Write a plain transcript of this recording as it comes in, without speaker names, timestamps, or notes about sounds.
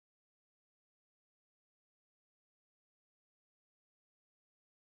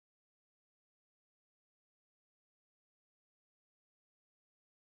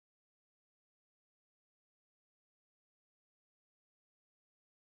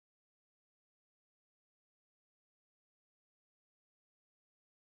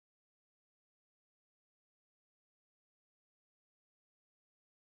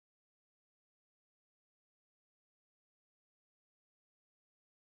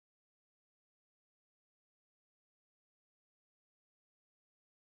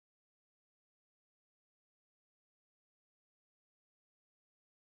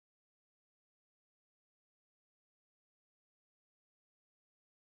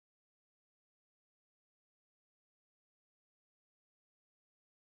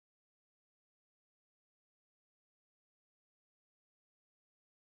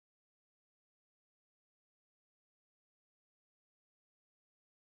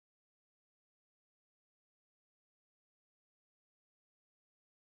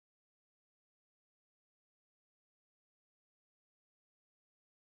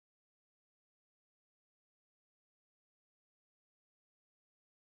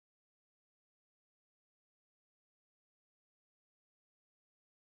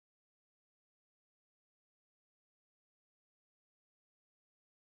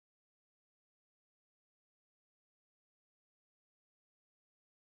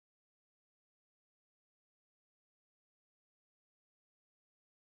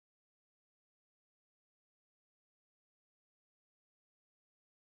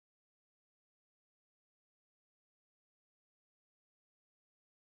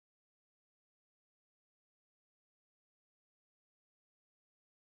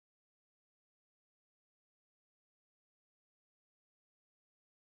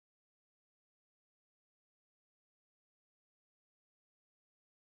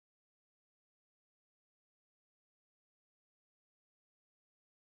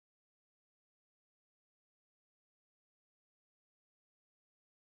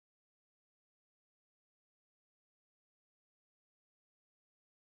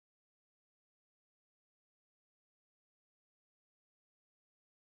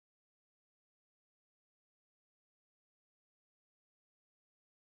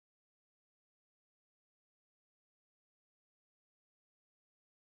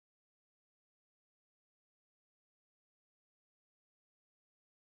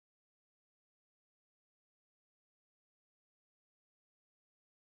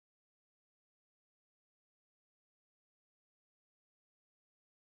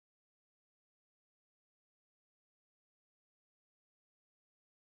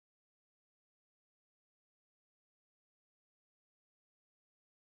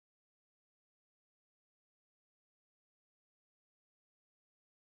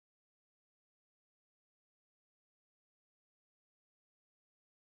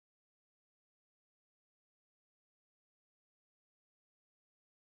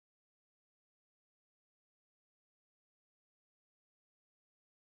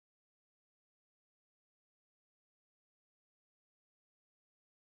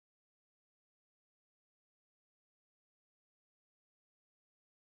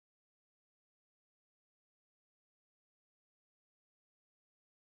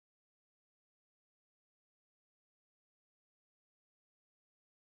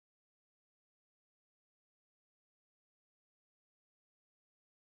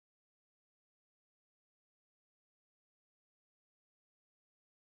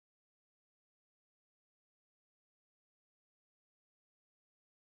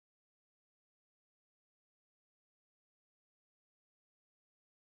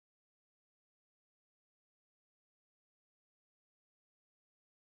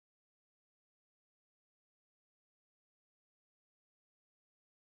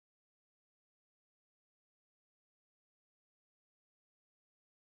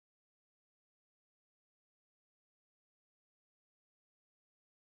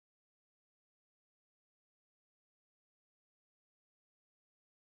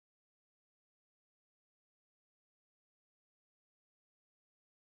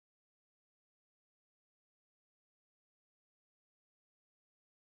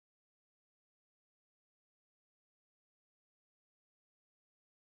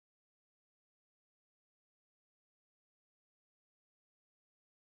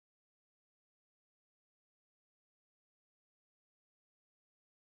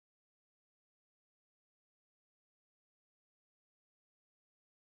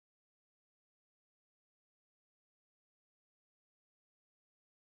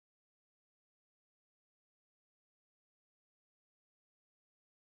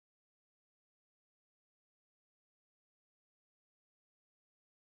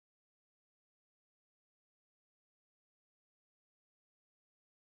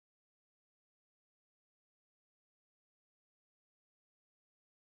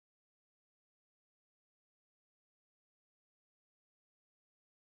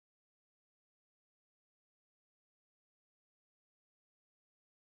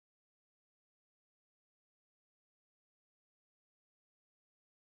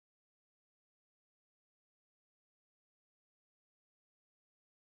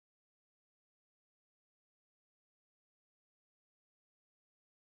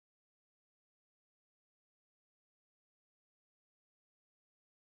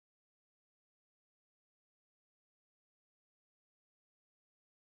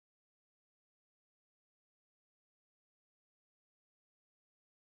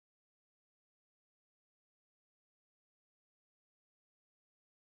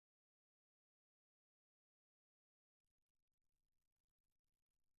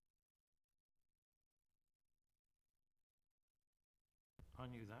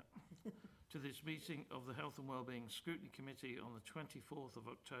knew that, to this meeting of the Health and Wellbeing Scrutiny Committee on the 24th of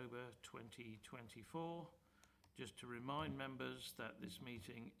October 2024. Just to remind members that this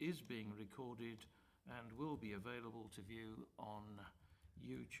meeting is being recorded and will be available to view on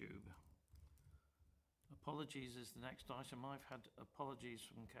YouTube. Apologies is the next item. I've had apologies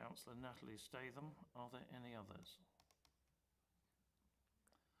from Councillor Natalie Statham. Are there any others?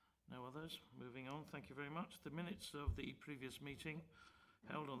 No others? Moving on, thank you very much. The minutes of the previous meeting,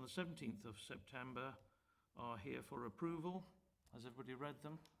 held on the 17th of September, are here for approval. Has everybody read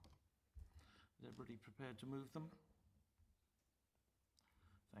them? Is everybody prepared to move them?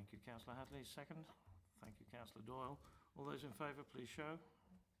 Thank you, Councillor Hadley. Second. Thank you, Councillor Doyle. All those in favour, please show.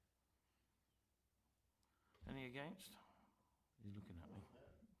 Any against? He's looking at me.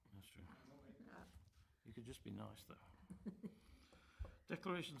 That's true. You could just be nice, though.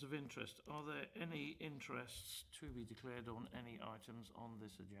 Declarations of interest. Are there any interests to be declared on any items on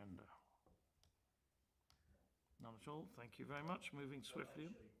this agenda? None at all. Thank you very much. Moving swiftly.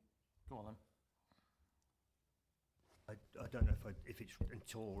 Go on then. I don't know if it's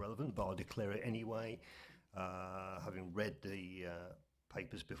at all relevant, but I'll declare it anyway. Having read the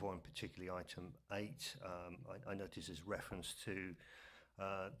papers before, and particularly item 8, I noticed there's reference to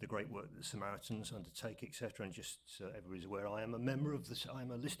the great work that the Samaritans undertake, etc. And just so everybody's aware, I'm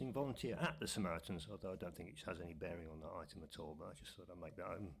a listening volunteer at the Samaritans, although I don't think it has any bearing on that item at all, but I just thought I'd make that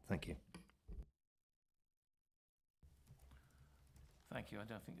open. Thank you. Thank you. I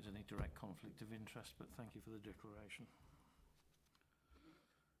don't think there's any direct conflict of interest, but thank you for the declaration.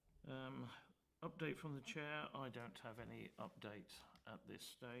 Update from the Chair. I don't have any update at this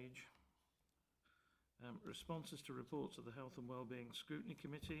stage. Responses to reports of the Health and Wellbeing Scrutiny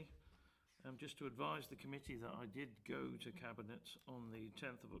Committee. Just to advise the committee that I did go to Cabinet on the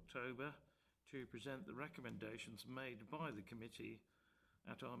 10th of October to present the recommendations made by the committee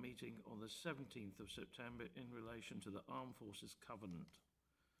at our meeting on the 17th of September in relation to the Armed Forces Covenant.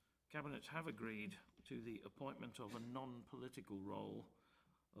 Cabinet have agreed to the appointment of a non-political role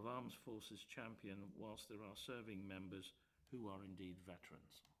of Armed Forces Champion whilst there are serving members who are indeed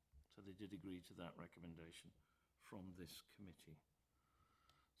veterans. So they did agree to that recommendation from this committee.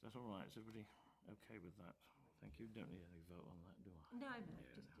 Is that all right? Is everybody okay with that? Thank you. Don't need any vote on that, do I? No,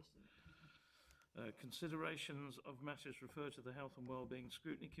 just considerations of matters referred to the Health and Wellbeing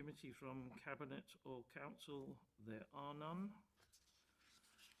Scrutiny Committee from Cabinet or Council. There are none.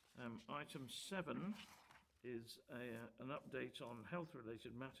 Item 7 is an update on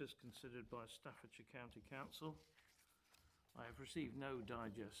health-related matters considered by Staffordshire County Council. I have received no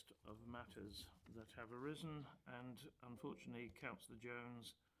digest of matters that have arisen, and unfortunately Councillor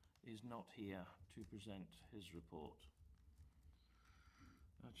Jones is not here to present his report.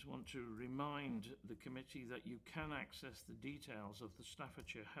 I just want to remind the committee that you can access the details of the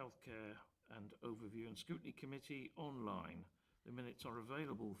Staffordshire Healthcare and Overview and Scrutiny Committee online. The minutes are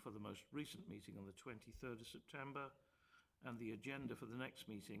available for the most recent meeting on the 23rd of September, and the agenda for the next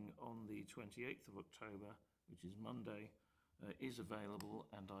meeting on the 28th of October, which is Monday, is available,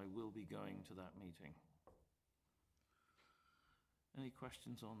 and I will be going to that meeting. Any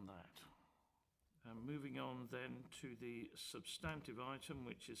questions on that? Moving on then to the substantive item,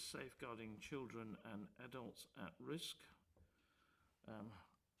 which is safeguarding children and adults at risk.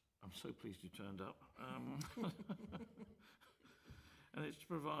 I'm so pleased you turned up. And it's to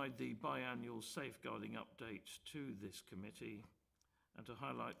provide the biannual safeguarding update to this committee, and to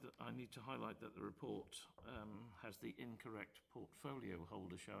highlight that I need to highlight that the report has the incorrect portfolio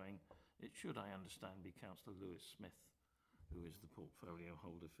holder showing. It should, I understand, be Councillor Lewis Smith, who is the portfolio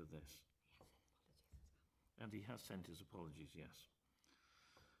holder for this. And he has sent his apologies, yes.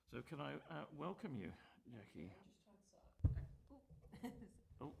 So can I welcome you, Jackie?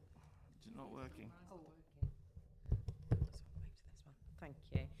 Oh, is it not working? Oh, working. So I'll move to this one. Thank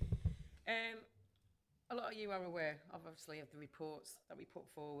you. A lot of you are aware, obviously, of the reports that we put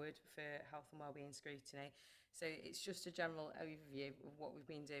forward for Health and Wellbeing Scrutiny. So it's just a general overview of what we've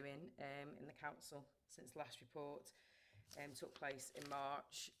been doing in the council since the last report took place in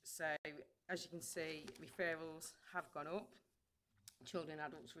March. So as you can see, referrals have gone up. Children,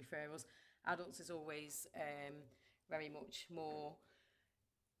 adults referrals. Adults is always very much more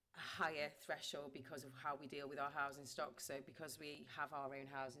higher threshold because of how we deal with our housing stock. So because we have our own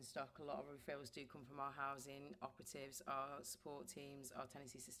housing stock, a lot of referrals do come from our housing operatives, our support teams, our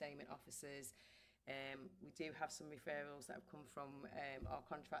tenancy sustainment officers. We do have some referrals that have come from our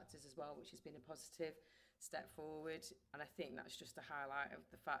contractors as well, which has been a positive step forward. And I think that's just a highlight of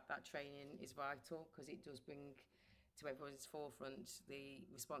the fact that training is vital, because it does bring to everyone's forefront the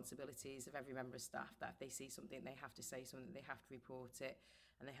responsibilities of every member of staff, that if they see something, they have to say something, they have to report it,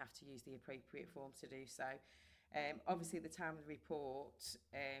 and they have to use the appropriate forms to do so. Obviously, at the time of the report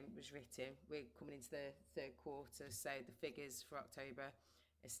was written, we're coming into the third quarter, so the figures for October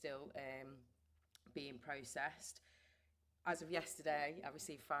are still being processed. As of yesterday, I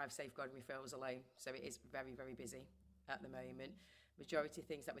received 5 safeguarding referrals alone, so it is very, very busy at the moment. Majority of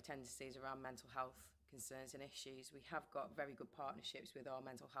things that we tend to see is around mental health concerns and issues. We have got very good partnerships with our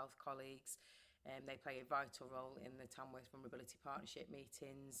mental health colleagues. They play a vital role in the Tamworth Vulnerability Partnership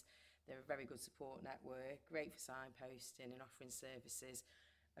meetings. They're a very good support network, great for signposting and offering services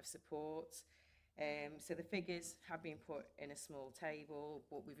of support. So the figures have been put in a small table,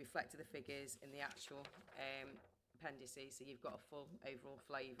 but we've reflected the figures in the actual appendices, so you've got a full overall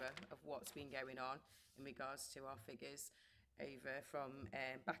flavour of what's been going on in regards to our figures over from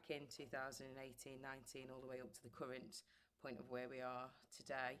back in 2018-19 all the way up to the current point of where we are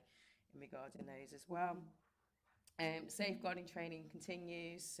today in regarding those as well. Safeguarding training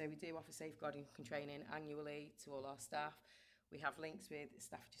continues, so we do offer safeguarding training annually to all our staff. We have links with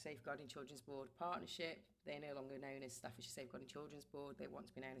Staffordshire Safeguarding Children's Board partnership. They're no longer known as Staffordshire Safeguarding Children's Board. They want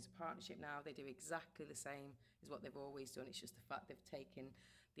to be known as a partnership now. They do exactly the same as what they've always done. It's just the fact they've taken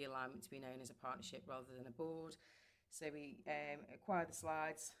the alignment to be known as a partnership rather than a board. So we acquire the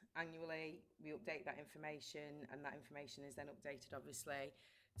slides annually, we update that information, and that information is then updated obviously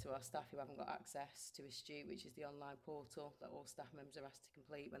to our staff who haven't got access to Astute, which is the online portal that all staff members are asked to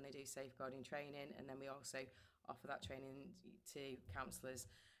complete when they do safeguarding training. And then we also offer that training to counsellors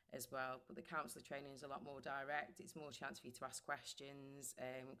as well. But the counsellor training is a lot more direct. It's more chance for you to ask questions,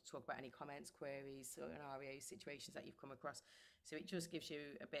 talk about any comments, queries, scenarios, situations that you've come across. So it just gives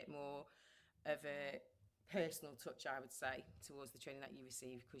you a bit more of a personal touch, I would say, towards the training that you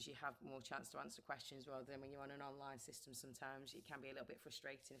receive, because you have more chance to answer questions rather than when you're on an online system. Sometimes it can be a little bit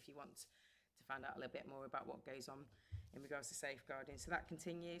frustrating if you want to find out a little bit more about what goes on in regards to safeguarding. So that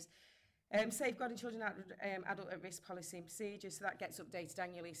continues. Safeguarding children adult at risk policy and procedures, so that gets updated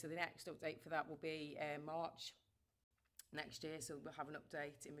annually. So the next update for that will be March next year, so we'll have an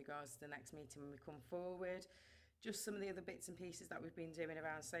update in regards to the next meeting when we come forward. Just some of the other bits and pieces that we've been doing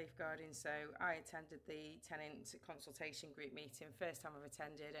around safeguarding. So I attended the tenant consultation group meeting, first time I've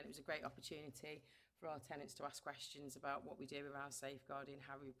attended, and it was a great opportunity for our tenants to ask questions about what we do around safeguarding,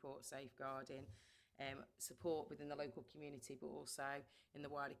 how we report safeguarding, support within the local community, but also in the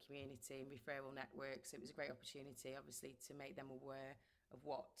wider community and referral networks. So it was a great opportunity, obviously, to make them aware of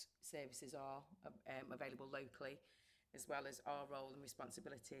what services are available locally, as well as our role and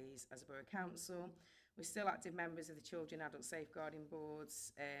responsibilities as a borough council. We're still active members of the Children Adult Safeguarding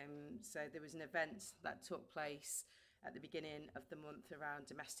Boards. So there was an event that took place at the beginning of the month around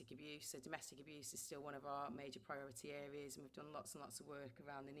domestic abuse. So domestic abuse is still one of our major priority areas, and we've done lots and lots of work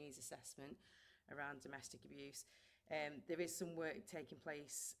around the needs assessment around domestic abuse. There is some work taking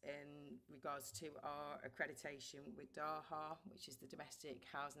place in regards to our accreditation with DAHA, which is the Domestic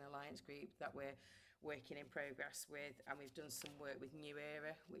Housing Alliance Group that we're working in progress with, and we've done some work with New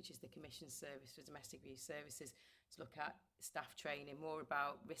Era, which is the Commission Service for Domestic Abuse Services, to look at staff training more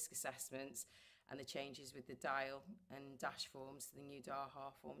about risk assessments and the changes with the dial and dash forms to the new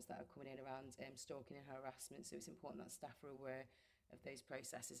DAHA forms that are coming in around stalking and harassment. So it's important that staff are aware of those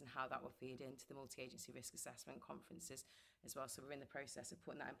processes and how that will feed into the multi-agency risk assessment conferences as well. So we're in the process of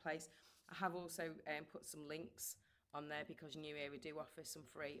putting that in place. I have also put some links on there because New Era do offer some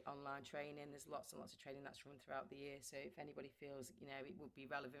free online training. There's lots and lots of training that's run throughout the year. So if anybody feels, you know, it would be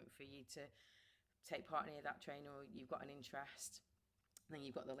relevant for you to take part in any of that training, or you've got an interest, then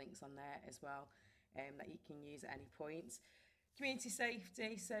you've got the links on there as well that you can use at any point. Community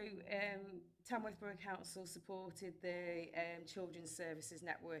safety. So Tamworth Borough Council supported the Children's Services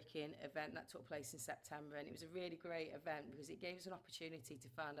Networking event that took place in September, and it was a really great event because it gave us an opportunity to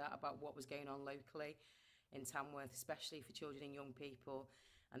find out about what was going on locally in Tamworth, especially for children and young people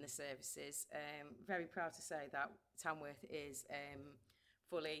and the services. Very proud to say that Tamworth is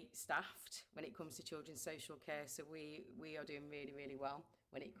fully staffed when it comes to children's social care, so we are doing really, really well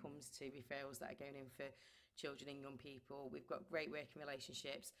when it comes to referrals that are going in for children and young people. We've got great working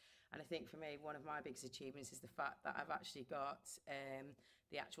relationships, and I think for me one of my biggest achievements is the fact that I've actually got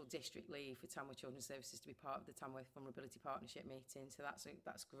the actual district lead for Tamworth Children's Services to be part of the Tamworth Vulnerability Partnership meeting, so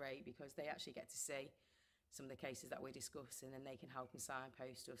that's great because they actually get to see some of the cases that we're discussing, and they can help and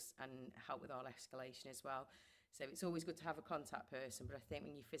signpost us and help with our escalation as well. So it's always good to have a contact person, but I think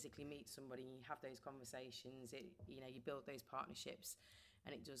when you physically meet somebody and you have those conversations, you build those partnerships,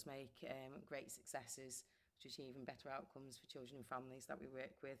 and it does make great successes to achieve even better outcomes for children and families that we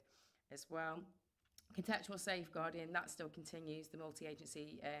work with as well. Contextual safeguarding, that still continues, the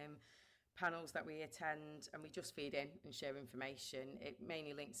multi-agency panels that we attend, and we just feed in and share information. It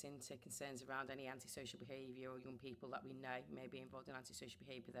mainly links into concerns around any antisocial behaviour or young people that we know may be involved in antisocial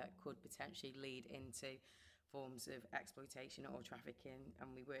behaviour that could potentially lead into forms of exploitation or trafficking, and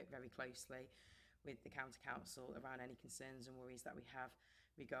we work very closely with the County Council around any concerns and worries that we have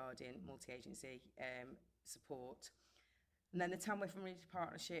regarding multi-agency support. And then the Tamworth Community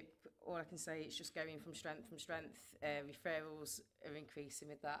Partnership, all I can say is just going from strength to strength. Referrals are increasing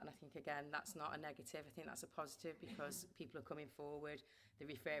with that, and I think, again, that's not a negative. I think that's a positive because people are coming forward,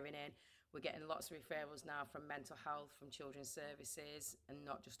 they're referring in. We're getting lots of referrals now from mental health, from children's services, and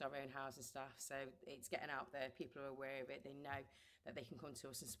not just our own housing staff. So it's getting out there, people are aware of it, they know that they can come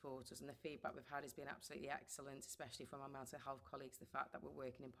to us and support us, and the feedback we've had has been absolutely excellent, especially from our mental health colleagues, the fact that we're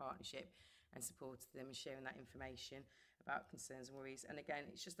working in partnership and supporting them and sharing that information about concerns and worries. And again,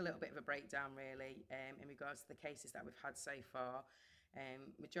 it's just a little bit of a breakdown really in regards to the cases that we've had so far.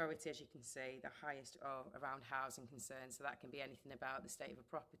 Majority, as you can see, the highest are around housing concerns, so that can be anything about the state of a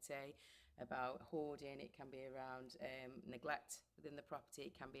property, about hoarding, it can be around neglect within the property,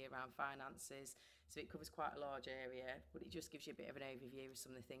 it can be around finances, so it covers quite a large area, but it just gives you a bit of an overview of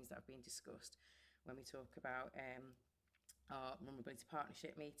some of the things that have been discussed when we talk about our Vulnerability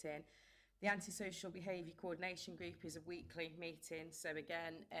Partnership meeting. The Antisocial Behaviour Coordination Group is a weekly meeting, so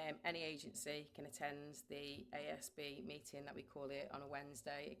again, any agency can attend the ASB meeting that we call it on a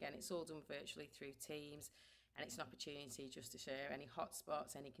Wednesday. Again, it's all done virtually through Teams, and it's an opportunity just to share any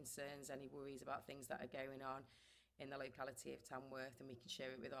hotspots, any concerns, any worries about things that are going on in the locality of Tamworth, and we can share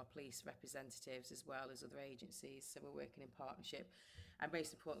it with our police representatives as well as other agencies, so we're working in partnership. And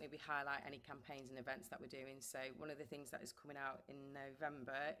most importantly, we highlight any campaigns and events that we're doing. So one of the things that is coming out in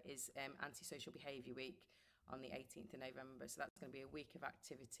November is Antisocial Behaviour Week on the 18th of November. So that's going to be a week of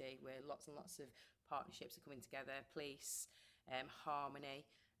activity where lots and lots of partnerships are coming together. Police, Harmony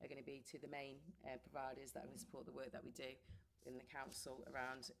are going to be to the main providers that are going to support the work that we do in the council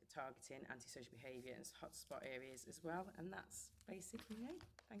around targeting antisocial behaviour and hotspot areas as well. And that's basically it.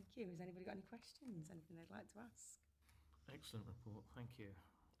 Thank you. Has anybody got any questions? Anything they'd like to ask? Excellent report, thank you.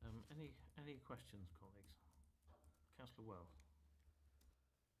 Any questions, colleagues? Councillor Wells.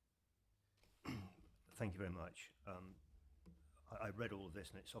 Thank you very much. I read all of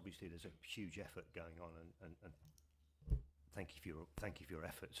this, and it's obviously there's a huge effort going on, and thank you for your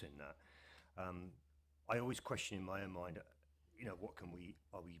efforts in that. I always question in my own mind, what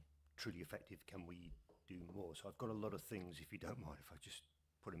are we truly effective? Can we do more? So I've got a lot of things, if you don't mind, if I just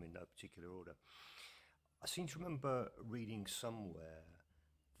put them in no particular order. I seem to remember reading somewhere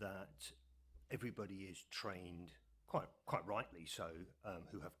that everybody is trained, quite rightly so,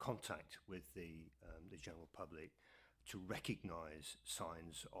 who have contact with the general public, to recognise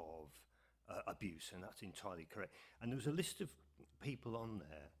signs of abuse, and that's entirely correct. And there was a list of people on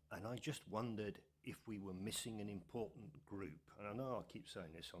there, and I just wondered if we were missing an important group. And I know I keep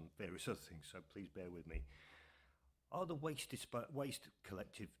saying this on various other things, so please bear with me. Are the Waste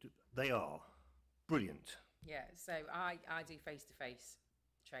Collective? They are. Brilliant. Yeah, so I do face-to-face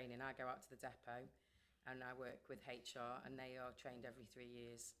training. I go out to the depot and I work with HR, and they are trained every 3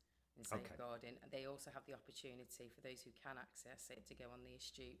 years in safeguarding. Okay. They also have the opportunity for those who can access it to go on the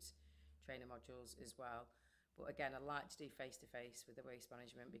astute trainer modules as well. But again, I like to do face-to-face with the waste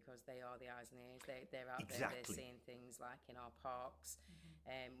management because they are the eyes and ears. They're out there, they're seeing things like in our parks,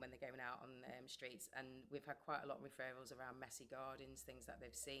 when they're going out on streets. And we've had quite a lot of referrals around messy gardens, things that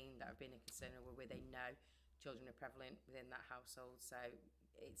they've seen that have been a concern, or where they know children are prevalent within that household. So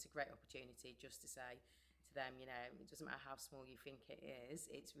it's a great opportunity just to say to them, it doesn't matter how small you think it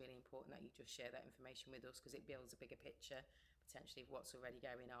is, it's really important that you just share that information with us, because it builds a bigger picture potentially of what's already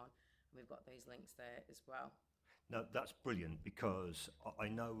going on. And we've got those links there as well. No, that's brilliant, because I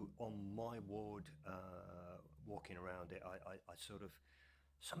know on my ward, walking around it, I sort of,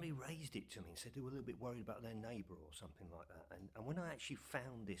 somebody raised it to me and said they were a little bit worried about their neighbour or something like that. And when I actually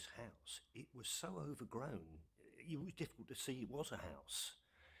found this house, it was so overgrown, it was difficult to see it was a house,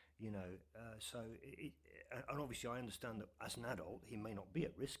 and obviously I understand that as an adult, he may not be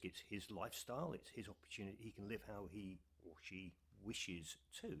at risk. It's his lifestyle, it's his opportunity. He can live how he or she wishes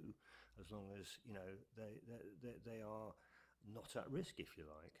to, as long as they are not at risk, if you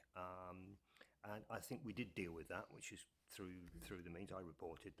like. And I think we did deal with that, which is through the means. I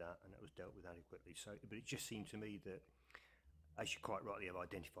reported that, and it was dealt with adequately. So, but it just seemed to me that, as you quite rightly have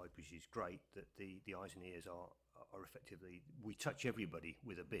identified, which is great, that the eyes and ears are effectively, we touch everybody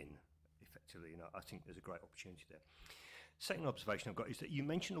with a bin, effectively. I think there's a great opportunity there. Second observation I've got is that you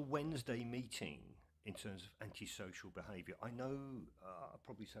mentioned a Wednesday meeting. in terms of antisocial behaviour? I know, I'll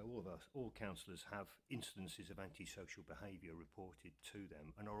probably say all of us, all councillors have instances of antisocial behaviour reported to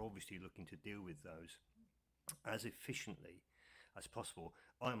them and are obviously looking to deal with those as efficiently as possible.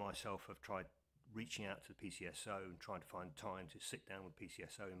 I myself have tried reaching out to the PCSO and trying to find time to sit down with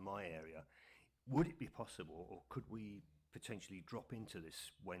PCSO in my area. Would it be possible, or could we potentially drop into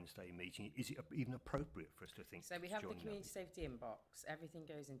this Wednesday meeting? Is it even appropriate for us to think? So we have the community safety inbox. Everything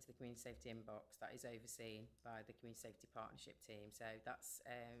goes into the community safety inbox that is overseen by the community safety partnership team. So that's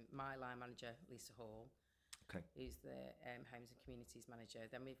my line manager, Lisa Hall, who's the Homes and Communities manager.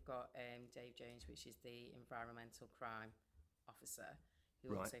 Then we've got Dave Jones, which is the environmental crime officer,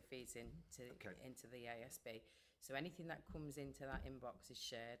 who also feeds into the ASB. So anything that comes into that inbox is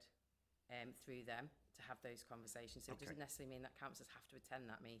shared through them to have those conversations. So it doesn't necessarily mean that councillors have to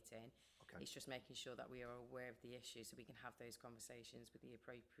attend that meeting. It's just making sure that we are aware of the issue so we can have those conversations with the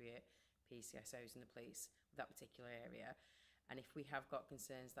appropriate PCSOs and the police of that particular area. And if we have got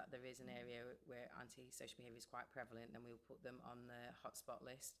concerns that there is an area where anti-social behaviour is quite prevalent, then we'll put them on the hotspot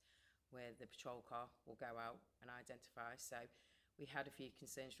list where the patrol car will go out and identify. So we had a few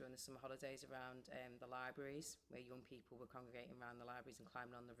concerns during the summer holidays around the libraries, where young people were congregating around the libraries and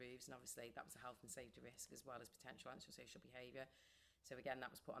climbing on the roofs, and obviously that was a health and safety risk as well as potential antisocial behaviour. So again,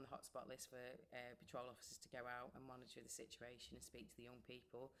 that was put on the hotspot list for patrol officers to go out and monitor the situation and speak to the young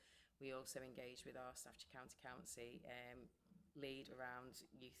people. We also engaged with our Staffordshire County Council lead around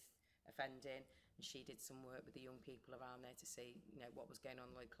youth offending, and she did some work with the young people around there to see, you know, what was going on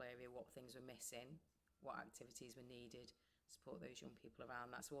in the local area, what things were missing, what activities were needed to support those young people around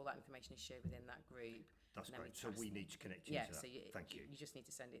that. So all that information is shared within that group. That's great. So we need to connect into that. So Thank you. You just need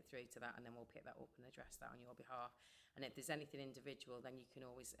to send it through to that, and then we'll pick that up and address that on your behalf. And if there's anything individual, then you can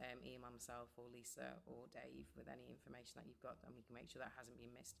always email myself or Lisa or Dave with any information that you've got, and we can make sure that hasn't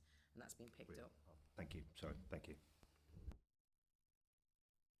been missed and that's been picked up. Thank you. Sorry. Thank you.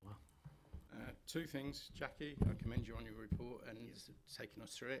 Two things, Jackie. I commend you on your report and taking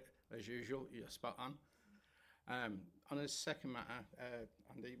us through it as usual. You're spot on. On a second matter,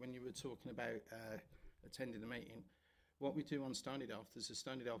 Andy, when you were talking about attending the meeting, what we do on Stoneydelf, there's a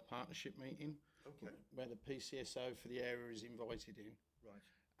Stoneydelf partnership meeting where the PCSO for the area is invited in,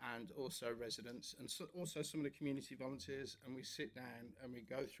 and also residents and also some of the community volunteers, and we sit down and we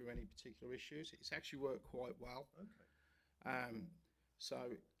go through any particular issues. It's actually worked quite well. So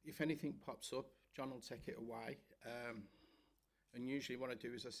if anything pops up, John will take it away. And usually what I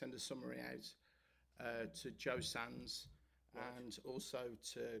do is I send a summary out to Joe Sands and also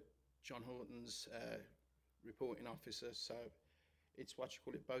to John Horton's reporting officer. So it's what you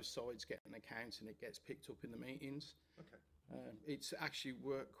call it, both sides get an account and it gets picked up in the meetings. It's actually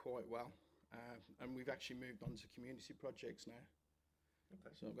worked quite well. And we've actually moved on to community projects now.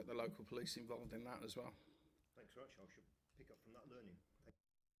 So I've got the local police involved in that as well. Thanks very much. I should pick up from that learning.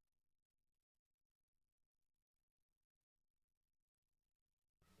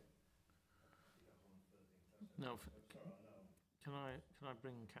 No, can I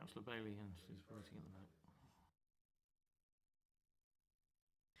bring Councillor Bailey in? She's voting at the moment.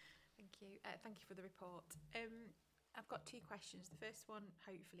 Thank you. Thank you for the report. I've got two questions. The first one,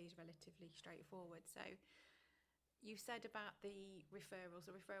 hopefully, is relatively straightforward. So, you said about the referrals.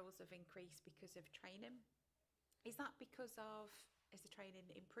 The referrals have increased because of training. Is that because of, is the training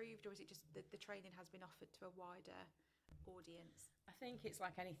improved, or is it just that the training has been offered to a wider audience? I think it's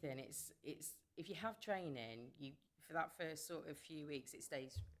like anything. It's if you have training, you for that first sort of few weeks, it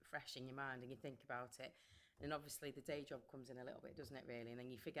stays fresh in your mind and you think about it. And obviously the day job comes in a little bit, doesn't it, really? And then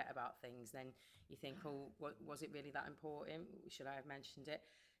you forget about things. Then you think, oh, was it really that important? Should I have mentioned it?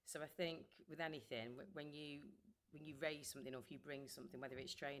 So I think with anything, when you raise something, or if you bring something, whether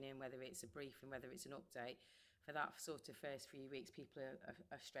it's training, whether it's a briefing, whether it's an update, for that sort of first few weeks, people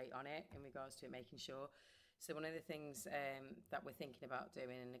are straight on it in regards to it, making sure. So one of the things that we're thinking about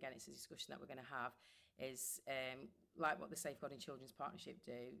doing, and again, it's a discussion that we're going to have, is like what the Safeguarding Children's Partnership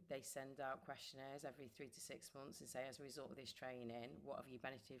do. They send out questionnaires every 3 to 6 months and say, as a result of this training, what have you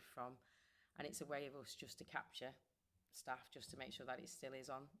benefited from? And it's a way of us just to capture staff, just to make sure that it still is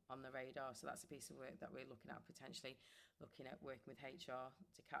on the radar. So that's a piece of work that we're looking at, potentially looking at working with HR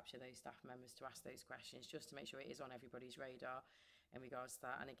to capture those staff members to ask those questions, just to make sure it is on everybody's radar in regards to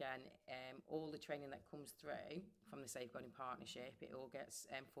that. And again, all the training that comes through from the Safeguarding Partnership, it all gets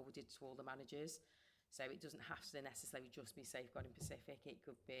forwarded to all the managers. So it doesn't have to necessarily just be Safeguarding Pacific. It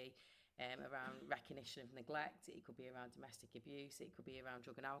could be around recognition of neglect. It could be around domestic abuse. It could be around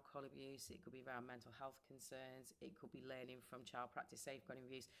drug and alcohol abuse. It could be around mental health concerns. It could be learning from child practice safeguarding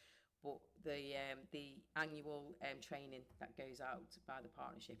reviews. But the annual training that goes out by the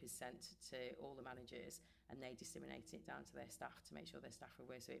partnership is sent to all the managers, and they disseminate it down to their staff to make sure their staff are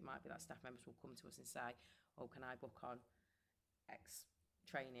aware. So it might be that staff members will come to us and say, oh, can I book on X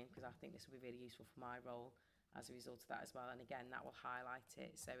training, because I think this will be really useful for my role as a result of that as well. And again, that will highlight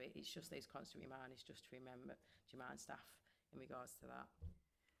it. So it's just those constant reminders just to remember to remind staff in regards to that.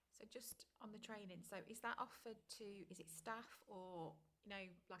 So just on the training, so is that offered to, is it staff or, you know,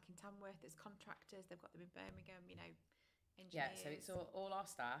 like in Tamworth, there's contractors, they've got them in Birmingham, you know, engineers? Yeah, so it's all our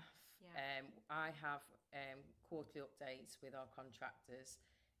staff. Yeah. I have quarterly updates with our contractors,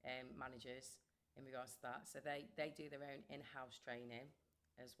 managers in regards to that. So they do their own in-house training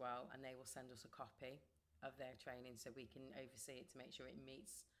as well, and they will send us a copy of their training so we can oversee it to make sure it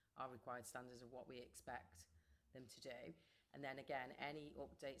meets our required standards of what we expect them to do. And then again, any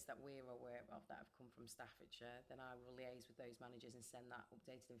updates that we're aware of that have come from Staffordshire, then I will liaise with those managers and send that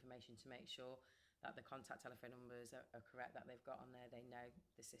updated information to make sure that the contact telephone numbers are correct, that they've got on there, they know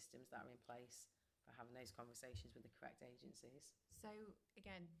the systems that are in place for having those conversations with the correct agencies. So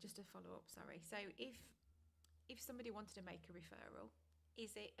again, just to follow up, sorry. So if somebody wanted to make a referral,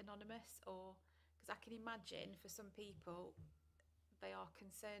 is it anonymous, or, because I can imagine for some people, they are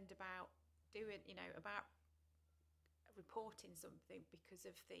concerned about doing, you know, about reporting something because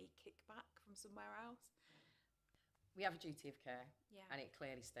of the kickback from somewhere else. We have a duty of care, Yeah. and it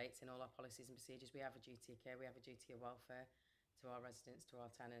clearly states in all our policies and procedures, we have a duty of care, we have a duty of welfare to our residents, to our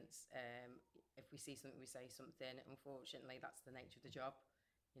tenants. If we see something, we say something. Unfortunately, that's the nature of the job.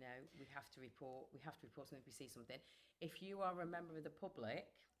 You know, we have to report something if we see something. If you are a member of the public,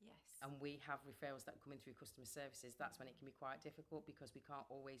 Yes. and we have referrals that come in through customer services, that's when it can be quite difficult, because we can't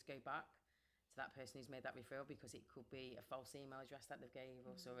always go back to that person who's made that referral, because it could be a false email address that they've gave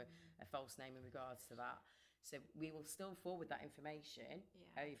us, or a false name in regards to that. So we will still forward that information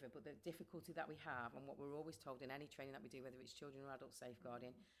over, but the difficulty that we have, and what we're always told in any training that we do, whether it's children or adult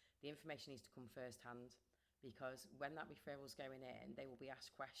safeguarding, the information needs to come first hand, because when that referral's going in, they will be asked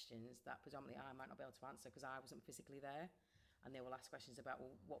questions that predominantly I might not be able to answer because I wasn't physically there. And they will ask questions about,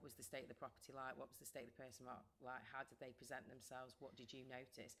 well, what was the state of the property like? What was the state of the person like? How did they present themselves? What did you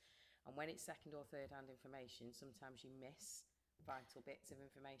notice? And when it's second or third hand information, sometimes you miss vital bits of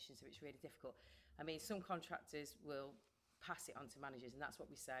information, so it's really difficult. I mean, some contractors will pass it on to managers, and that's what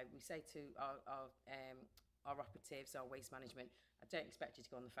we say. We say to our operatives, our waste management, I don't expect you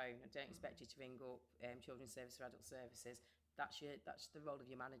to go on the phone. I don't expect you to ring up children's service or adult services. That's the role of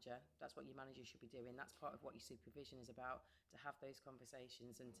your manager. That's what your manager should be doing. That's part of what your supervision is about, to have those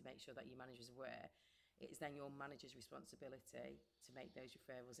conversations and to make sure that your manager's aware. It is then your manager's responsibility to make those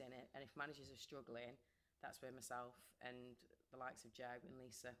referrals in it. And if managers are struggling, that's where myself and the likes of Joe and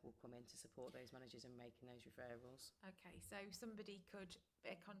Lisa will come in to support those managers in making those referrals. Okay, so somebody could,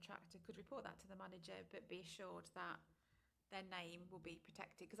 a contractor could report that to the manager, but be assured that their name will be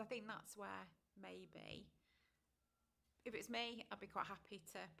protected. Because I think that's where maybe, if it's me, I'd be quite happy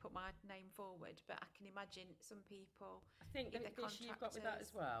to put my name forward, but I can imagine some people, I think if the they're issue you've got with that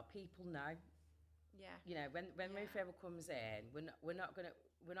as well, people know. yeah, You know, when Yeah. referral comes in, we're not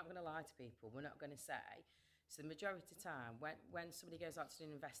gonna lie to people. We're not gonna say. So the majority of the time, when somebody goes out to do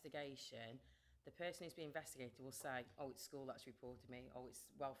an investigation, the person who's being investigated will say, oh, it's school that's reported me, oh, it's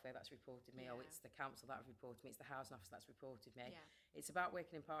welfare that's reported me, oh, Yeah. it's the council that have reported me, it's the housing office that's reported me. yeah, It's about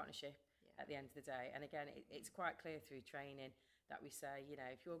working in partnership yeah, at the end of the day. And again, it's quite clear through training that we say, you know,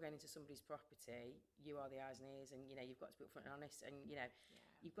 if you're going into somebody's property, you are the eyes and ears, and, you know, you've got to be upfront and honest, and, you know, yeah,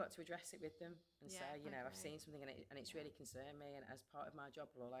 you've got to address it with them and Yeah, say, you know, I've agree. seen something and it's really concerned me, and as part of my job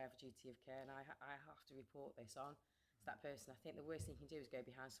role, I have a duty of care, and I have to report this on to that person. I think the worst thing you can do is go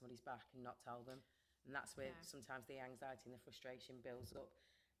behind somebody's back and not tell them, and that's where Yeah. sometimes the anxiety and the frustration builds up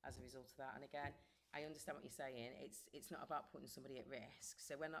as a result of that. And again, I understand what you're saying. It's not about putting somebody at risk.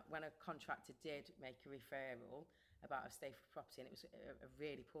 So when a contractor did make a referral about a state of property, and it was a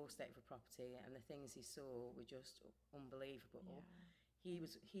really poor state of property, and the things he saw were just unbelievable. yeah,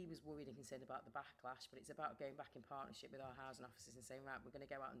 He was worried and concerned about the backlash, but it's about going back in partnership with our housing officers and saying, right, we're going to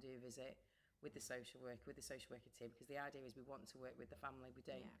go out and do a visit with the social worker team, because the idea is we want to work with the family. We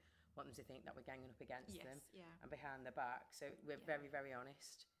don't yeah, want them to think that we're ganging up against them yes, yeah, and behind their back. So we're Yeah. very, very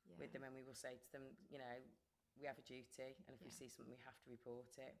honest yeah, with them, and we will say to them, you know, we have a duty, and if we Yeah. see something, we have to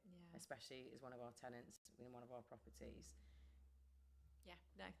report it, yeah, especially as one of our tenants within one of our properties. yeah.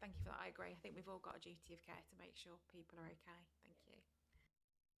 No, thank you for that. I agree. I think we've all got a duty of care to make sure people are okay. Thank you.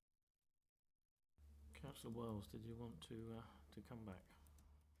 Councillor Wells, did you want to come back?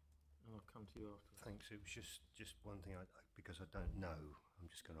 And I'll come to you after. Thanks. It was just one thing, because I don't know, I'm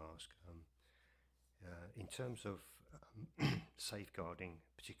just going to ask. In terms of safeguarding,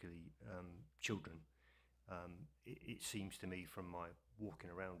 particularly children. It seems to me from my walking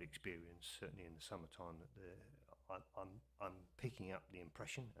around experience, certainly in the summertime, that I'm picking up the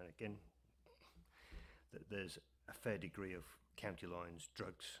impression, and again, that there's a fair degree of county lines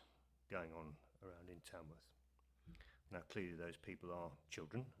drugs going on around in Tamworth. Now, clearly those people are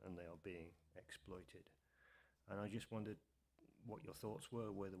children and they are being exploited. And I just wondered what your thoughts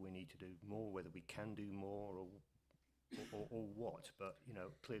were, whether we need to do more, whether we can do more, or what. But, you know,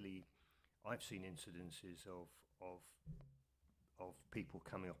 clearly I've seen incidences of people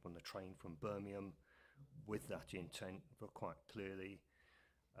coming up on the train from Birmingham with that intent, but quite clearly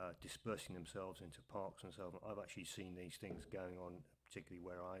dispersing themselves into parks and so on. I've actually seen these things going on, particularly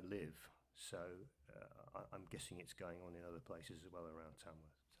where I live. So I'm guessing it's going on in other places as well around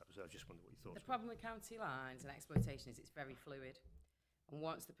Tamworth. So I just wonder what you thought. The problem with county lines and exploitation is it's very fluid. And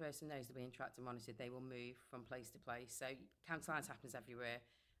once the person knows they're being tracked and monitored, they will move from place to place. So county lines happens everywhere.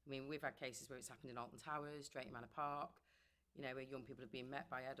 I mean, we've had cases where it's happened in Alton Towers, Drayton Manor Park, you know, where young people have been met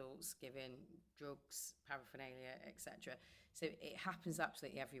by adults, given drugs, paraphernalia, etc. So it happens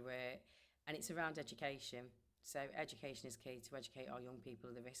absolutely everywhere. And it's around education. So education is key, to educate our young people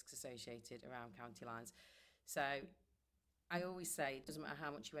of the risks associated around county lines. So I always say it doesn't matter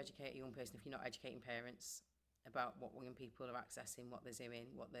how much you educate a young person if you're not educating parents about what young people are accessing, what they're doing,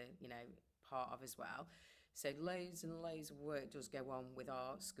 what they're, you know, part of as well. So loads and loads of work does go on with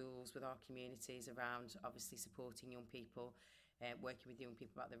our schools, with our communities around obviously supporting young people, working with young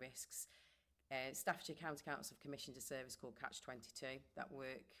people about the risks. Staffordshire County Council have commissioned a service called Catch 22 that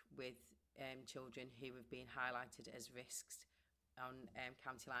work with children who have been highlighted as risks on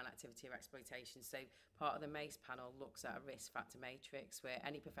county line activity or exploitation. So part of the MACE panel looks at a risk factor matrix where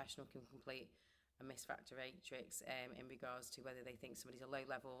any professional can complete a risk factor matrix in regards to whether they think somebody's a low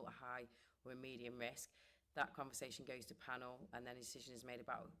level, a high or a medium risk. That conversation goes to panel and then a decision is made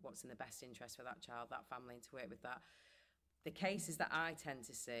about what's in the best interest for that child, that family, and to work with that. The cases that I tend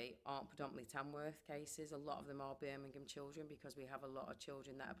to see aren't predominantly Tamworth cases. A lot of them are Birmingham children because we have a lot of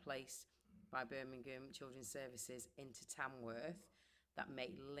children that are placed by Birmingham Children's Services into Tamworth that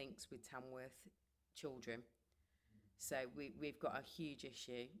make links with Tamworth children. So we've got a huge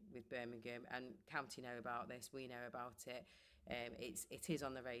issue with Birmingham, and county know about this, we know about it. It is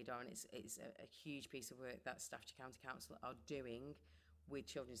on the radar, and it's a huge piece of work that Staffordshire County Council are doing with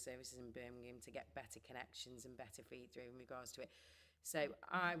Children's Services in Birmingham to get better connections and better feed through in regards to it. So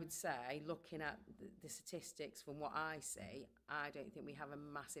I would say, looking at the statistics from what I see, I don't think we have a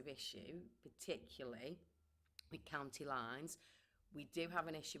massive issue, particularly with county lines. We do have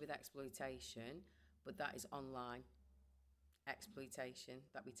an issue with exploitation, but that is online exploitation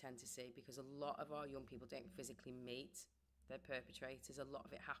that we tend to see because a lot of our young people don't physically meet their perpetrators. A lot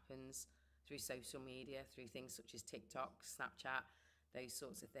of it happens through social media, through things such as TikTok, Snapchat, those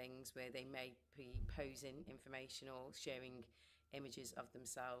sorts of things where they may be posing information or sharing images of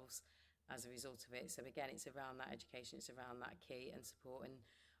themselves as a result of it. So again, it's around that education, it's around that key and supporting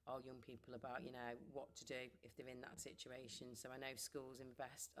our young people about, you know, what to do if they're in that situation. So I know schools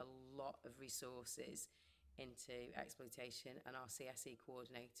invest a lot of resources into exploitation, and our CSE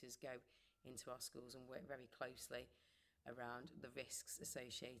coordinators go into our schools and work very closely around the risks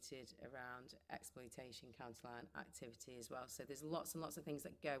associated around exploitation, county line activity as well. So there's lots and lots of things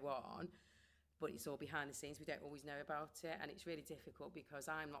that go on, but it's all behind the scenes. We don't always know about it, and it's really difficult because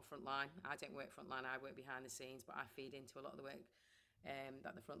I'm not frontline. I don't work frontline, I work behind the scenes, but I feed into a lot of the work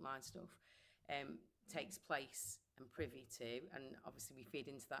that the frontline stuff takes place and privy to, and obviously we feed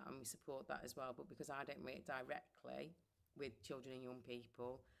into that and we support that as well. But because I don't work directly with children and young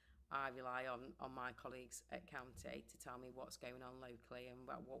people, I rely on my colleagues at county to tell me what's going on locally and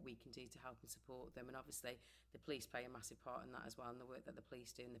what we can do to help and support them. And obviously the police play a massive part in that as well, and the work that the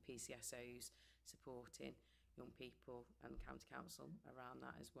police do and the PCSOs supporting young people and county council around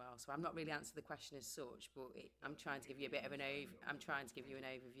that as well. So I'm not really answering the question as such, but I'm trying to give you a bit of an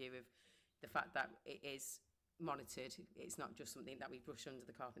overview of the fact that it is monitored. It's not just something that we brush under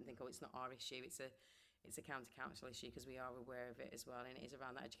the carpet and think, oh, it's not our issue. It's a county council issue because we are aware of it as well, and it is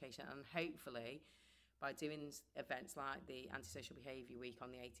around that education. And hopefully by doing events like the Antisocial Behaviour Week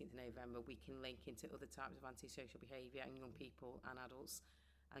on the 18th of November, we can link into other types of antisocial behaviour, and young people and adults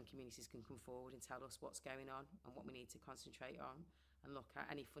and communities can come forward and tell us what's going on and what we need to concentrate on, and look at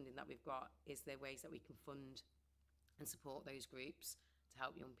any funding that we've got. Is there ways that we can fund and support those groups to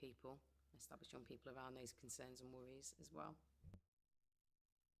help young people, establish young people around those concerns and worries as well?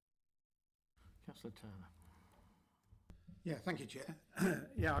 Councillor Turner. Yeah, thank you, Chair.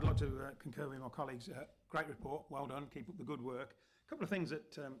 Yeah, I'd like to concur with my colleagues. Great report, well done, keep up the good work. A couple of things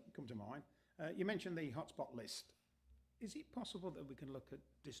that come to mind. You mentioned the hotspot list. Is it possible that we can look at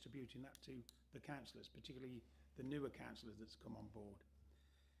distributing that to the councillors, particularly the newer councillors that's come on board?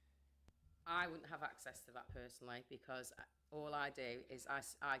 I wouldn't have access to that personally, because all I do is I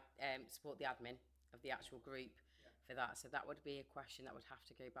support the admin of the actual group for that. So that would be a question that would have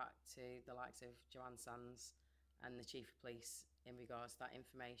to go back to the likes of Joanne Sands and the Chief of Police in regards to that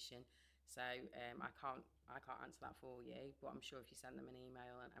information. So I can't answer that for you, but I'm sure if you send them an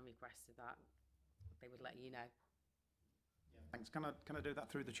email and requested that, they would let you know. Thanks. Can I do that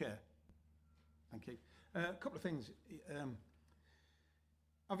through the chair? Thank you. A couple of things.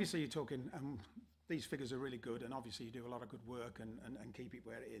 Obviously, you're talking. These figures are really good, and obviously you do a lot of good work and keep it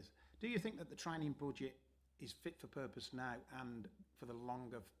where it is. Do you think that the training budget is fit for purpose now and for the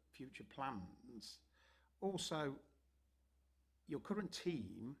longer future plans? Also, your current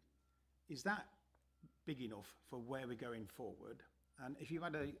team, is that big enough for where we're going forward? And if you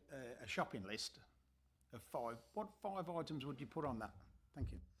had a shopping list of 5, what 5 items would you put on that?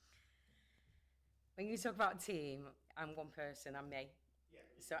 Thank you. When you talk about team, I'm one person, I'm me.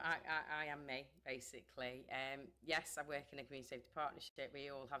 So I am me, basically. Yes, I work in a community safety partnership. We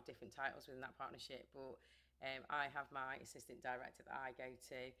all have different titles within that partnership, but I have my assistant director that I go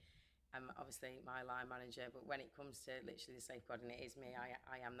to, obviously my line manager, but when it comes to literally the safeguarding, it is me.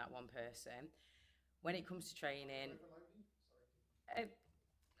 I am that one person. When it comes to training,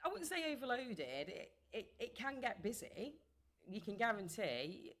 I wouldn't say overloaded. It can get busy. You can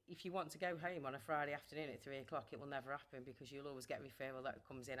guarantee if you want to go home on a Friday afternoon at 3 o'clock, it will never happen, because you'll always get a referral that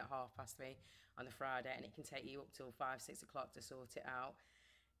comes in at 3:30 on the Friday, and it can take you up till 5, 6 o'clock to sort it out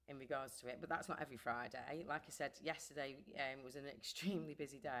in regards to it. But that's not every Friday. Like I said, yesterday was an extremely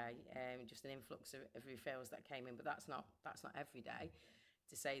busy day, just an influx of referrals that came in, but that's not every day,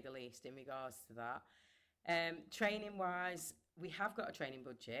 to say the least, in regards to that. Training wise, we have got a training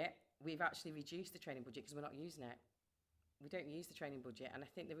budget. We've actually reduced the training budget because we're not using it. We don't use the training budget, and I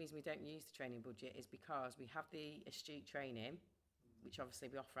think the reason we don't use the training budget is because we have the astute training, which obviously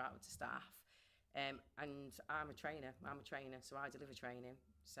we offer out to staff, and I'm a trainer, so I deliver training,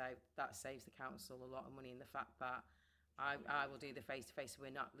 so that saves the council a lot of money in the fact that I will do the face-to-face, so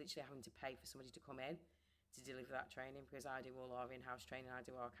we're not literally having to pay for somebody to come in to deliver that training, because I do all our in-house training, I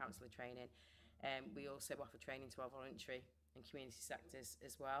do our councillor training. We also offer training to our voluntary and community sectors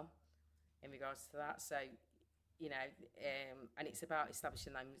as well in regards to that. So, you know, and it's about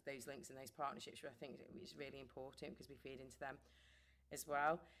establishing those links and those partnerships, which I think is really important, because we feed into them as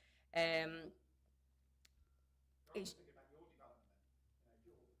well. It's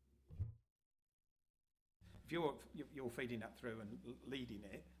if you're feeding that through and leading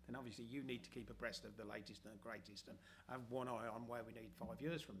it, then obviously you need to keep abreast of the latest and the greatest, and have one eye on where we need 5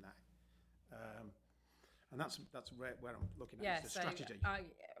 years from now. And that's where I'm looking at, the strategy.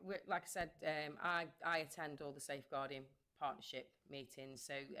 Like I said, I attend all the safeguarding partnership meetings,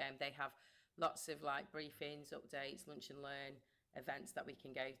 so they have lots of like briefings, updates, lunch and learn events that we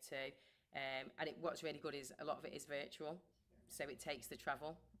can go to, and what's really good is a lot of it is virtual, so it takes the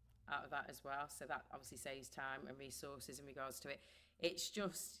travel out of that as well, so that obviously saves time and resources in regards to it. It's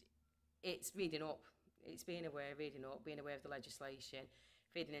reading up, it's being aware of the legislation,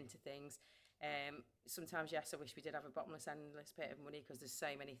 feeding into things. Sometimes, yes, I wish we did have a bottomless, endless pit of money, because there's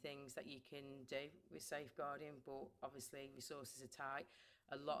so many things that you can do with safeguarding, but obviously resources are tight.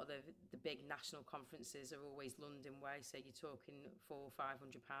 A lot of the big national conferences are always London way, so you're talking £400 or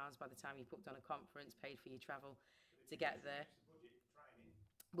 £500 by the time you booked on a conference, paid for your travel to get there.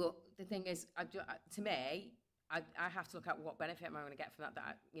 Well, the thing is, to me, I have to look at what benefit am I going to get from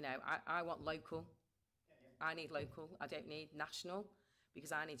that. I want local. I need local. I don't need national,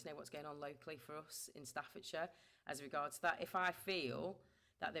 because I need to know what's going on locally for us in Staffordshire as regards to that. If I feel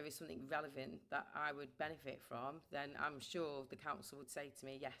that there is something relevant that I would benefit from, then I'm sure the council would say to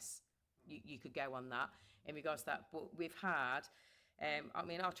me, yes, you could go on that in regards to that. But we've had,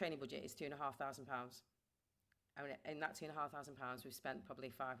 our training budget is £2,500. I mean, in that £2,500, we've spent probably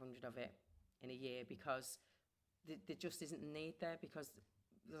 500 of it in a year, because there just isn't a need there, because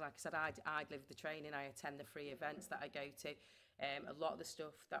like I said, I live the training, I attend the free events that I go to. A lot of the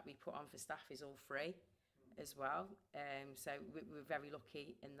stuff that we put on for staff is all free as well. So we're very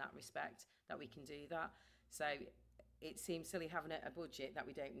lucky in that respect that we can do that. So it seems silly having a budget that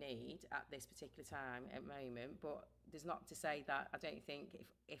we don't need at this particular time at the moment, but there's not to say that I don't think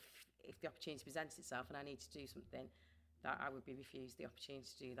if the opportunity presents itself and I need to do something, that I would be refused the opportunity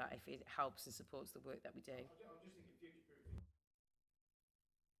to do that if it helps and supports the work that we do. I'm just thinking future-proofing.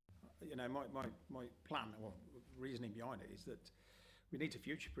 You know, my plan, or reasoning behind it, is that we need to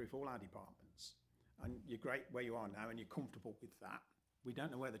future-proof all our departments. And you're great where you are now and you're comfortable with that. We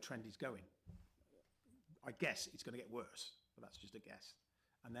don't know where the trend is going. I guess it's going to get worse, but that's just a guess.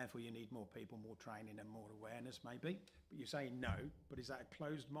 And therefore you need more people, more training and more awareness maybe. But you're saying no, but is that a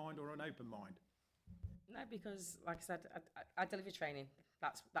closed mind or an open mind? No, because like I said, I deliver training.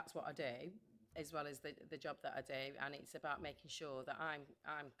 That's what I do, as well as the job that I do, and it's about making sure that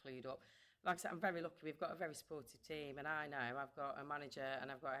I'm clued up. Like I said, I'm very lucky. We've got a very supportive team, and I know I've got a manager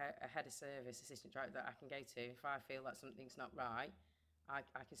and I've got a head of service, assistant director that I can go to if I feel that something's not right.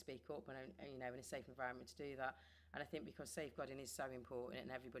 I can speak up and you know, in a safe environment to do that. And I think because safeguarding is so important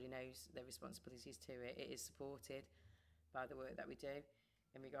and everybody knows their responsibilities to it, it is supported by the work that we do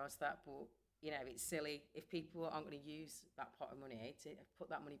in regards to that. But you know, it's silly if people aren't going to use that pot of money to put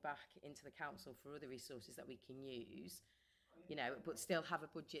that money back into the council for other resources that we can use, you know, but still have a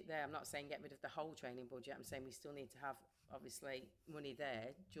budget there. I'm not saying get rid of the whole training budget. I'm saying we still need to have, obviously, money there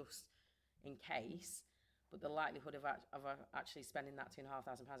just in case. But the likelihood of actually spending that £2,500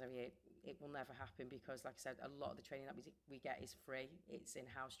 every year, it will never happen because, like I said, a lot of the training that we get is free. It's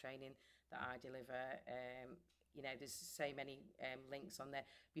in-house training that I deliver. You know, there's so many links on there.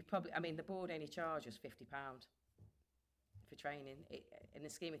 I mean, the board only charges £50 for training. In the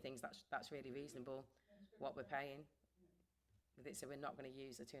scheme of things, that's really reasonable, what we're paying with it. So we're not going to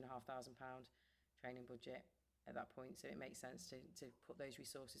use a £2,500 training budget at that point. So it makes sense to put those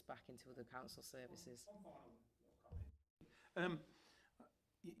resources back into other council services.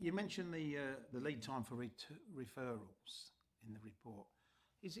 You mentioned the lead time for referrals in the report.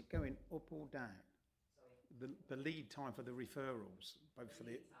 Is it going up or down? The lead time for the referrals, both for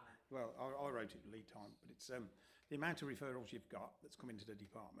the well, I wrote it lead time, but it's the amount of referrals you've got that's come into the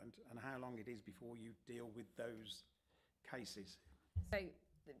department and how long it is before you deal with those cases. So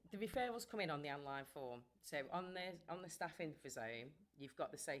the referrals come in on the online form. So on the staff info zone, you've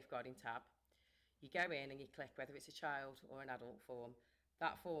got the safeguarding tab. You go in and you click whether it's a child or an adult form.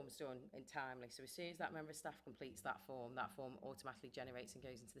 That form's done in timely. So as soon as that member of staff completes that form automatically generates and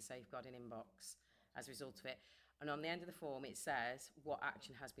goes into the safeguarding inbox as a result of it. And on the end of the form, it says what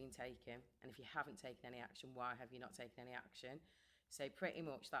action has been taken. And if you haven't taken any action, why have you not taken any action? So pretty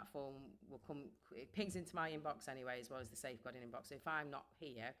much that form will come, it pings into my inbox anyway, as well as the safeguarding inbox. So if I'm not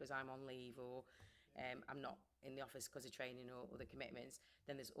here because I'm on leave or I'm not in the office because of training or other commitments,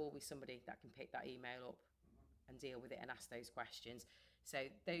 then there's always somebody that can pick that email up and deal with it and ask those questions. So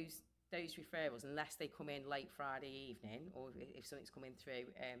those referrals, unless they come in late Friday evening or if something's coming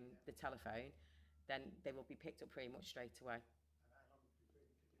through the telephone, then they will be picked up pretty much straight away. And how long before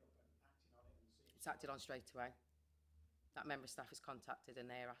you pick it up and acting on it and seeing? It's acted on straight away. That member of staff is contacted and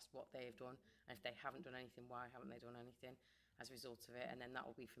they are asked what they have done, and if they haven't done anything, why haven't they done anything as a result of it, and then that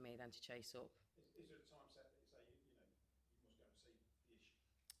will be for me then to chase up. Is there a time set that you say, you must go and see the issue?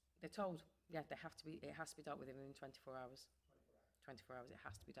 They're told, yeah, it has to be dealt with within 24 hours. 24 hours, it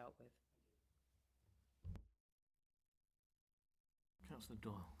has to be dealt with. Councillor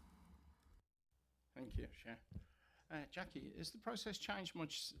Doyle. Thank you, Chair. Jackie, has the process changed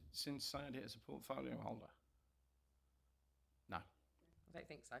much since I had it as a portfolio holder? No. I don't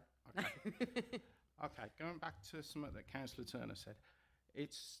think so. Okay. Okay, going back to something that Councillor Turner said,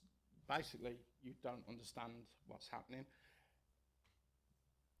 it's basically you don't understand what's happening.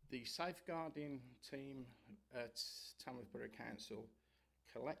 The safeguarding team at Tamworth Borough Council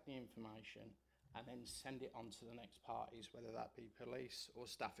collect the information and then send it on to the next parties, whether that be police or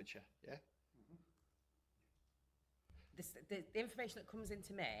Staffordshire, yeah? The information that comes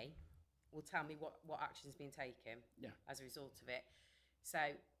into me will tell me what action's been taken as a result of it. So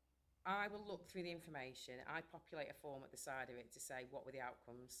I will look through the information. I populate a form at the side of it to say what were the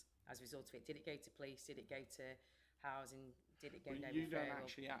outcomes as a result of it. Did it go to police? Did it go to housing? Did it go no You don't referral?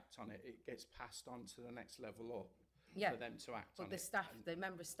 actually act on it. It gets passed on to the next level up Yeah, for them to act on but the it. staff, the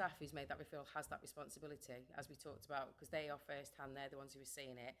member of staff who's made that referral has that responsibility, as we talked about, because they are first hand. They're the ones who are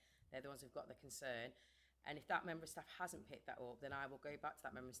seeing it. They're the ones who've got the concern. And if that member of staff hasn't picked that up, then I will go back to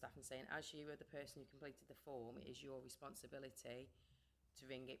that member of staff and saying, as you are the person who completed the form, it is your responsibility to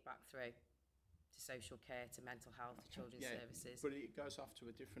ring it back through to social care, to mental health, to children's services. But it goes off to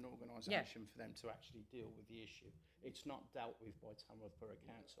a different organisation for them to actually deal with the issue. It's not dealt with by Tamworth Borough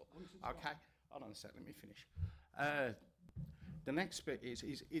Council. Okay, hold on a sec, let me finish. The next bit is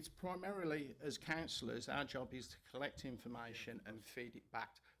it's primarily, as councillors, our job is to collect information and feed it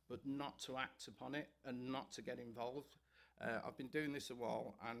back, but not to act upon it and not to get involved. I've been doing this a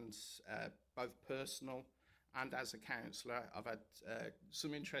while, and both personal and as a councillor, I've had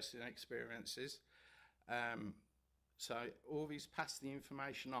some interesting experiences. So always pass the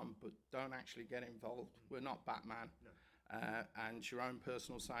information on, but don't actually get involved. We're not Batman. No. And your own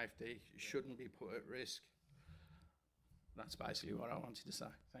personal safety shouldn't be put at risk. That's basically what I wanted to say.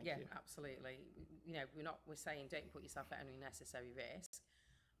 Thank you. Yeah, absolutely. You know, we're saying don't put yourself at any unnecessary risk,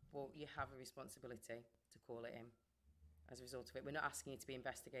 but you have a responsibility to call it in as a result of it. We're not asking you to be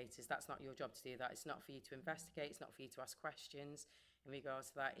investigators. That's not your job to do that. It's not for you to investigate. It's not for you to ask questions in regards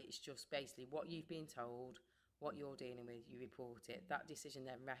to that. It's just basically what you've been told, what you're dealing with, you report it. That decision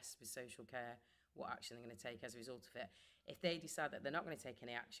then rests with social care, what action they're going to take as a result of it. If they decide that they're not going to take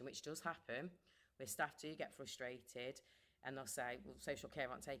any action, which does happen, where staff do get frustrated and they'll say, well, social care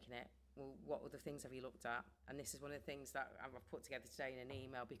aren't taking it. Well, what other things have you looked at? And this is one of the things that I've put together today in an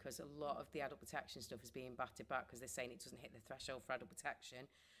email, because a lot of the adult protection stuff is being batted back because they're saying it doesn't hit the threshold for adult protection.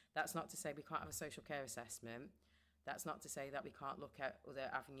 That's not to say we can't have a social care assessment. That's not to say that we can't look at other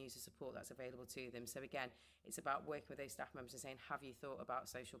avenues of support that's available to them. So again, it's about working with those staff members and saying, have you thought about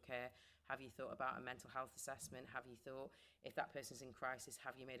social care? Have you thought about a mental health assessment? Have you thought, if that person's in crisis,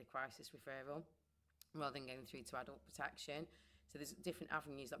 have you made a crisis referral? Rather than going through to adult protection. So there's different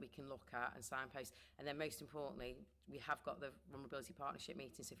avenues that we can look at and signpost. And then most importantly, we have got the vulnerability partnership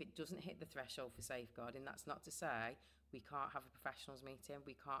meeting. So if it doesn't hit the threshold for safeguarding, that's not to say we can't have a professionals meeting,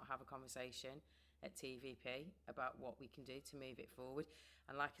 we can't have a conversation at TVP about what we can do to move it forward.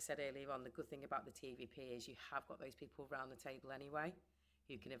 And like I said earlier on, the good thing about the TVP is you have got those people around the table anyway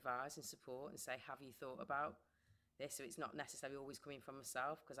who can advise and support and say, have you thought about this? So it's not necessarily always coming from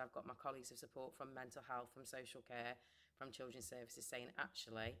myself, because I've got my colleagues of support from mental health, from social care, from children's services saying,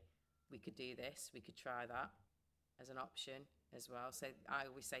 actually, we could do this, we could try that as an option as well. So I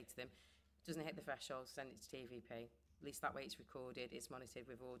always say to them, doesn't hit the threshold, send it to TVP. At least that way it's recorded, it's monitored,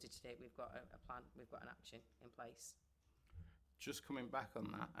 we've audited it, we've got a plan, we've got an action in place. Just coming back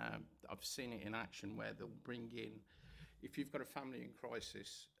on that, I've seen it in action where they'll bring in, if you've got a family in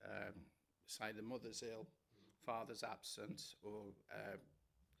crisis, say the mother's ill, father's absent, or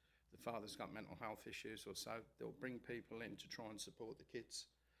the father's got mental health issues or so, they'll bring people in to try and support the kids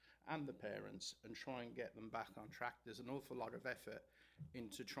and the parents and try and get them back on track. There's an awful lot of effort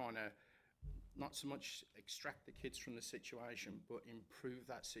into trying to not so much extract the kids from the situation, but improve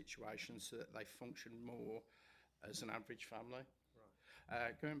that situation so that they function more as an average family.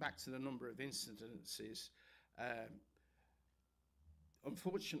 Right. Going back to the number of incidences,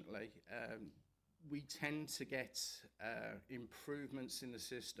 unfortunately, we tend to get improvements in the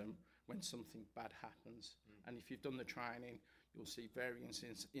system when something bad happens. And if you've done the training, you'll see various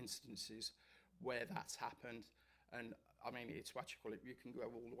instances where that's happened. And I mean, it's what you call it, you can go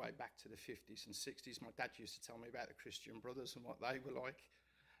all the way back to the 50s and 60s. My dad used to tell me about the Christian Brothers and what they were like.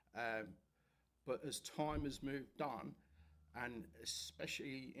 But as time has moved on, and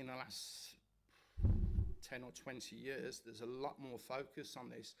especially in the last 10 or 20 years, there's a lot more focus on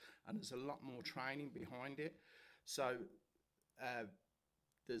this and there's a lot more training behind it. So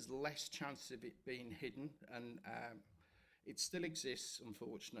there's less chance of it being hidden, and it still exists,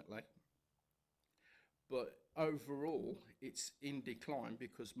 unfortunately. But overall, it's in decline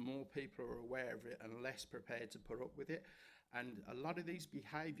because more people are aware of it and less prepared to put up with it. And a lot of these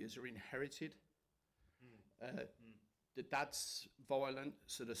behaviours are inherited. The dad's violent,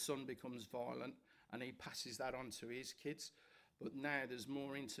 so the son becomes violent, and he passes that on to his kids. But now there's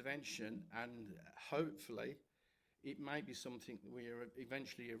more intervention, and hopefully it may be something that we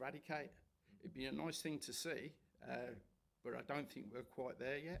eventually eradicate. It'd be a nice thing to see, but I don't think we're quite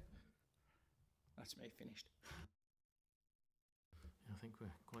there yet. That's me finished. I think we're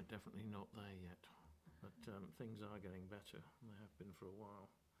quite definitely not there yet, but things are getting better, and they have been for a while.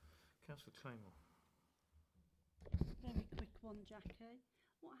 Councillor Claymore. Very quick one, Jackie.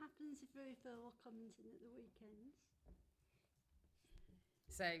 What happens if a referral comes in at the weekends?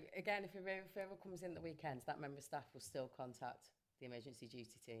 So again, if a referral comes in at the weekends, that member of staff will still contact the emergency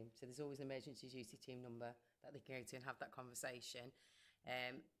duty team. So there's always an emergency duty team number that they can go to and have that conversation.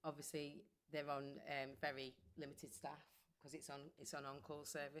 Obviously, they're on very limited staff because it's on on-call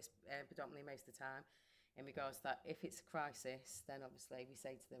service predominantly most of the time. In regards to that, if it's a crisis, then obviously we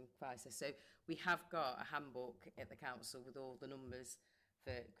say to them crisis. So we have got a handbook at the council with all the numbers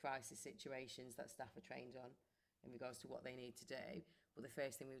for crisis situations that staff are trained on in regards to what they need to do. But the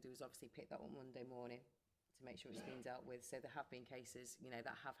first thing we'll do is obviously pick that up Monday morning to make sure it's been dealt with. So there have been cases, you know,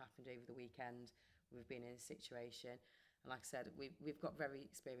 that have happened over the weekend. We've been in a situation. And like I said, we've got very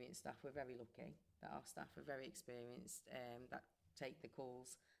experienced staff. We're very lucky that our staff are very experienced, that take the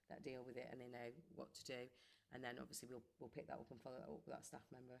calls, that deal with it, and they know what to do. And then obviously we'll pick that up and follow that up with that staff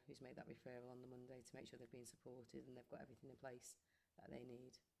member who's made that referral on the Monday to make sure they've been supported and they've got everything in place that they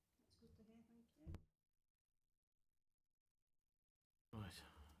need. That's good to hear, thank you. Right,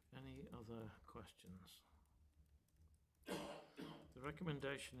 any other questions? The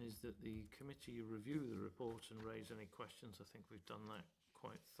recommendation is that the committee review the report and raise any questions. I think we've done that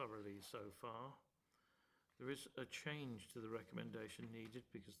quite thoroughly so far. There is a change to the recommendation needed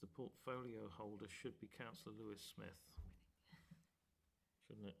because the portfolio holder should be Councillor Lewis Smith.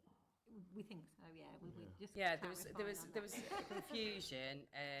 Shouldn't it? We think so, yeah. We just Yeah, there was confusion.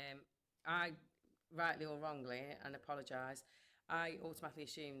 I, rightly or wrongly, and apologise, I automatically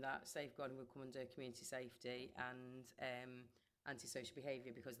assumed that safeguarding would come under community safety and antisocial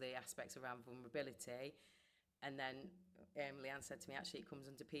behaviour because of the aspects around vulnerability. And then Leanne said to me, actually, it comes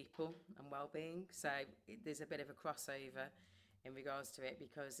under people and wellbeing. So there's a bit of a crossover in regards to it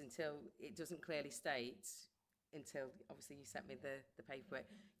because until it doesn't clearly state, until obviously you sent me the paperwork,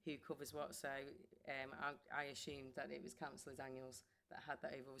 who covers what. So I assumed that it was Councillor Daniels that had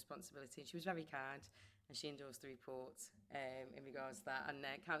that overall responsibility. And she was very kind and she endorsed the report in regards to that. And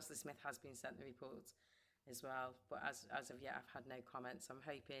Councillor Smith has been sent the report as well. But as of yet, I've had no comments. I'm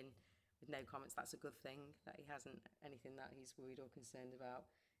hoping with no comments, that's a good thing, that he hasn't anything that he's worried or concerned about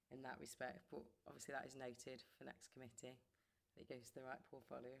in that respect. But obviously that is noted for next committee. That it goes to the right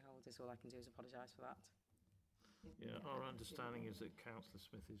portfolio holders. All I can do is apologise for that. Yeah, our understanding is that Councillor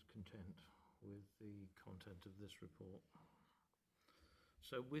Smith is content with the content of this report.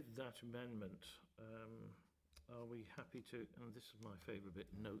 So with that amendment, are we happy to, and this is my favourite bit,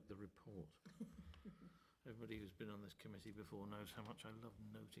 note the report? Everybody who's been on this committee before knows how much I love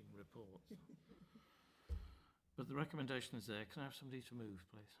noting reports. But the recommendation is there. Can I have somebody to move,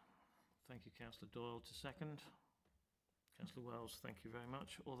 please? Thank you, Councillor Doyle. To second? Councillor Wells, thank you very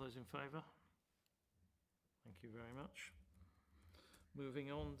much. All those in favour? Thank you very much. Moving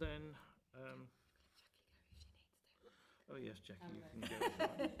on then. Oh yes, Jackie, you can go.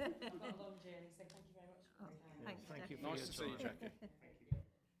 I've got a long journey, so thank you very much. Thanks, Thank you Jackie. for Nice your to see you, time. Jackie.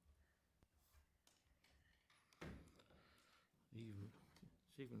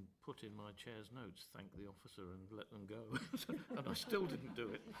 It's even put in my chair's notes, thank the officer and let them go. And I still didn't do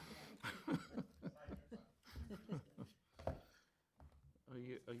it.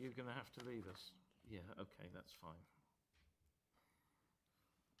 Are you going to have to leave us? Yeah, okay, that's fine.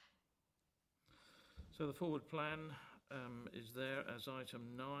 So the forward plan is there as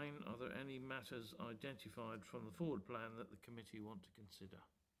item 9. Are there any matters identified from the forward plan that the committee want to consider?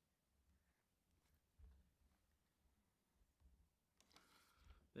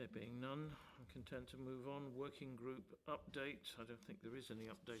 There being none, I'm content to move on. Working group update. I don't think there is any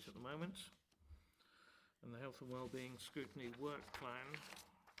update at the moment. And the Health and Wellbeing Scrutiny work plan,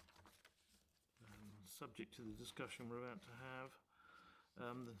 subject to the discussion we're about to have.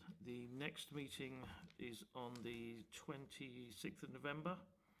 The next meeting is on the 26th of November,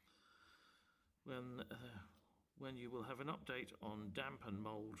 when you will have an update on damp and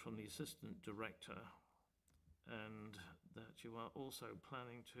mould from the Assistant Director, and that you are also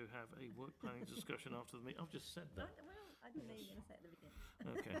planning to have a work planning discussion after the meeting. I've just said that. I didn't know you were going to say it at the beginning.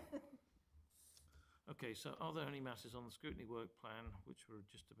 Okay. Okay, so are there any matters on the scrutiny work plan which we're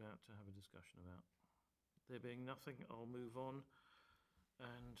just about to have a discussion about? There being nothing, I'll move on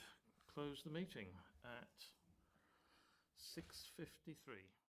and close the meeting at 6:53.